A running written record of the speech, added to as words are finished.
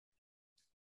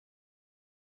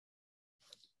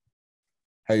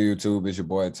Hey YouTube, it's your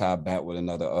boy Ty back with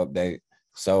another update.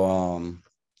 So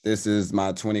this is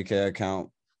my 20K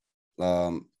account.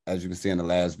 As you can see in the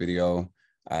last video,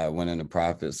 I went into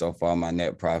profit. So far, my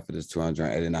net profit is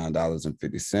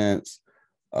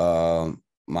 $289.50.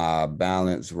 My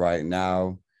balance right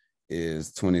now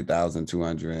is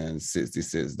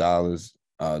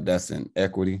 $20,266. That's in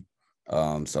equity.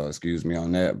 So excuse me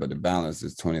on that, but the balance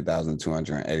is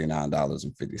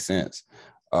 $20,289.50.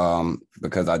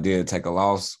 Because I did take a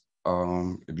loss.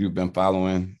 If you've been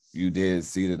following, you did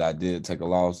see that I did take a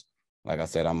loss. Like I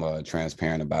said, I'm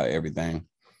transparent about everything.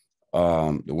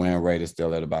 The win rate is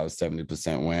still at about a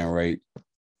 70% win rate.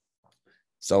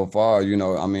 So far,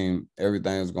 I mean,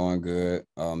 everything is going good.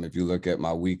 If you look at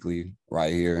my weekly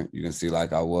right here, you can see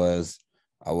like I was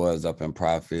up in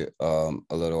profit a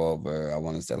little over, I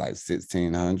want to say like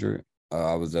 1,600.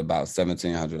 I was about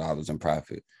 $1,700 in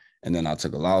profit. And then I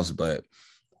took a loss, but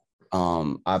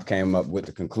I've came up with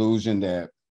the conclusion that,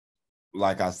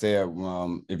 like I said,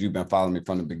 if you've been following me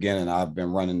from the beginning, I've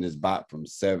been running this bot from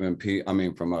 6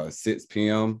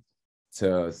 p.m.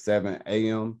 to 7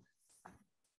 a.m.,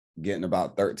 getting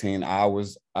about 13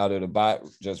 hours out of the bot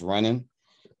just running.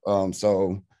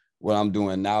 So what I'm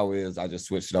doing now is I just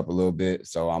switched it up a little bit.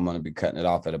 So I'm going to be cutting it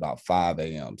off at about 5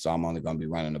 a.m. So I'm only going to be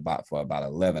running the bot for about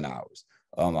 11 hours.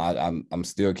 I'm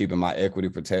still keeping my equity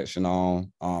protection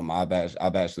on.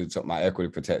 I've actually took my equity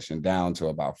protection down to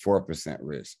about 4%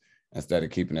 risk instead of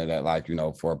keeping it at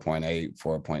 4.8,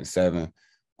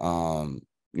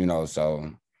 4.7.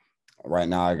 So right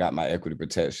now I got my equity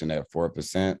protection at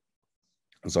 4%.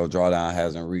 So drawdown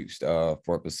hasn't reached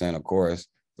 4%, of course,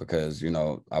 because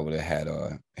I would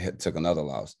have had took another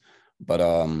loss. But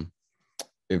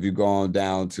if you go on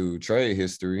down to trade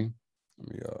history,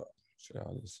 let me show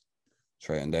y'all this.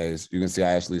 Trading days, you can see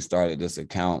I actually started this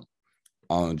account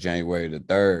on January the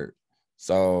 3rd.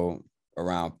 So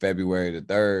around February the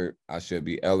 3rd, I should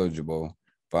be eligible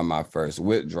for my first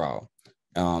withdrawal.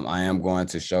 I am going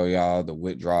to show y'all the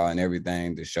withdrawal and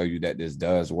everything to show you that this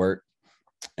does work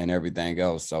and everything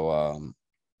else. So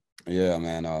yeah,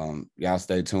 man, y'all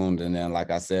stay tuned. And then,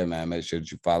 like I said, man, make sure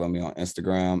that you follow me on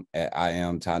Instagram at I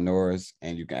am Ty Norris,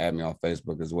 and you can add me on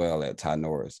Facebook as well at Ty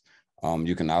Norris.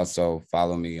 You can also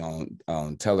follow me on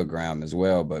Telegram as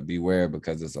well, but beware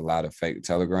because there's a lot of fake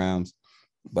Telegrams.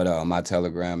 But my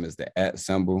Telegram is the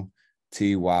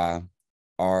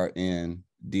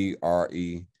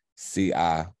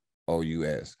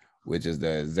 @TYRNDRECIOUS, which is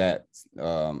the exact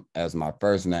as my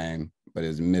first name, but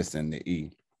it's missing the E.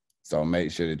 So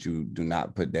make sure that you do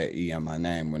not put that E in my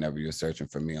name whenever you're searching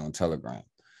for me on Telegram.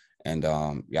 And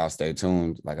y'all stay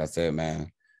tuned. Like I said,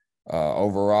 man,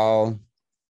 overall,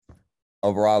 I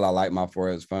like my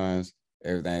Forex funds.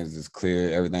 Everything is just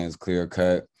clear. Everything is clear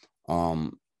cut.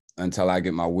 Until I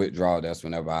get my withdrawal, that's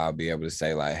whenever I'll be able to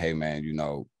say like, hey, man,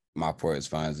 my Forex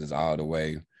funds is all the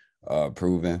way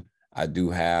proven. I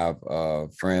do have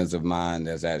friends of mine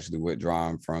that's actually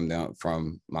withdrawing from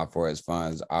my Forex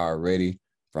funds already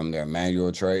from their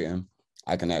manual trading.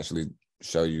 I can actually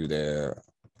show you their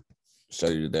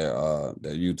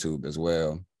YouTube as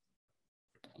well.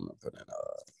 I'm gonna put in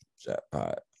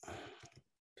jackpot.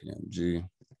 PMG.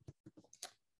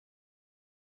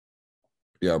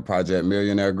 Yeah, Project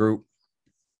Millionaire Group.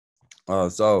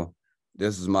 So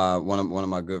this is one of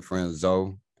my good friends,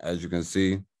 Zoe. As you can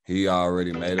see, he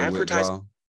already made a withdrawal.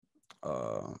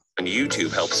 On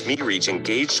YouTube helps me reach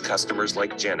engaged customers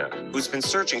like Jenna, who's been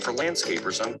searching for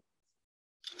landscapers on.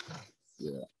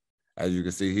 Yeah, as you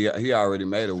can see, he already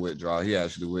made a withdrawal. He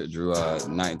actually withdrew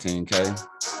 19K,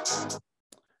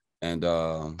 and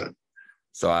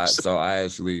so I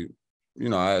actually,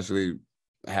 I actually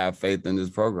have faith in this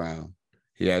program.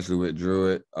 He actually withdrew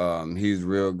it. He's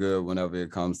real good whenever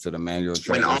it comes to the manual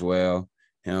trade as well.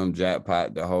 Him,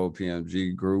 Jackpot, the whole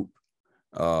PMG group.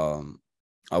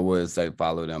 I would say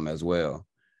follow them as well.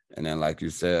 And then, like you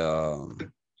said,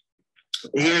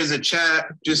 here's a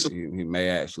chat. Just he may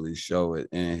actually show it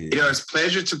in here. It's a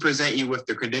pleasure to present you with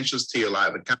the credentials to your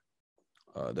live account.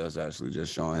 That's actually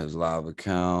just showing his live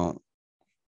account.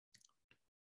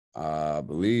 I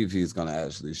believe he's going to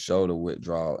actually show the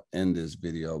withdrawal in this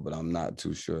video, but I'm not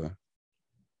too sure.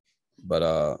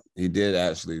 But he did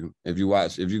actually, if you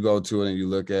go to it and you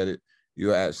look at it,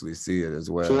 you'll actually see it as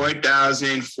well.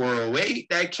 4,408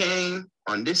 that came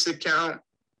on this account,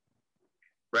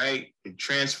 right? Bank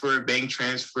transfer.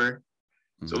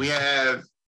 Mm-hmm. So we have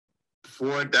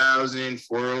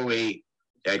 4,408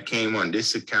 that came on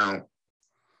this account.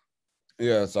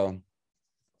 Yeah, so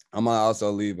I'm gonna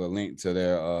also leave a link to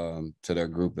their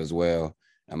group as well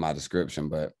in my description.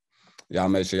 But y'all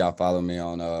make sure y'all follow me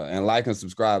on and like and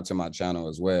subscribe to my channel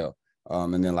as well.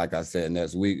 And then, like I said,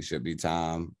 next week should be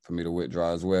time for me to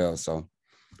withdraw as well. So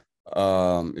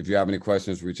if you have any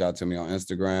questions, reach out to me on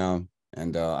Instagram,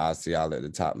 and I'll see y'all at the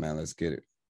top, man. Let's get it.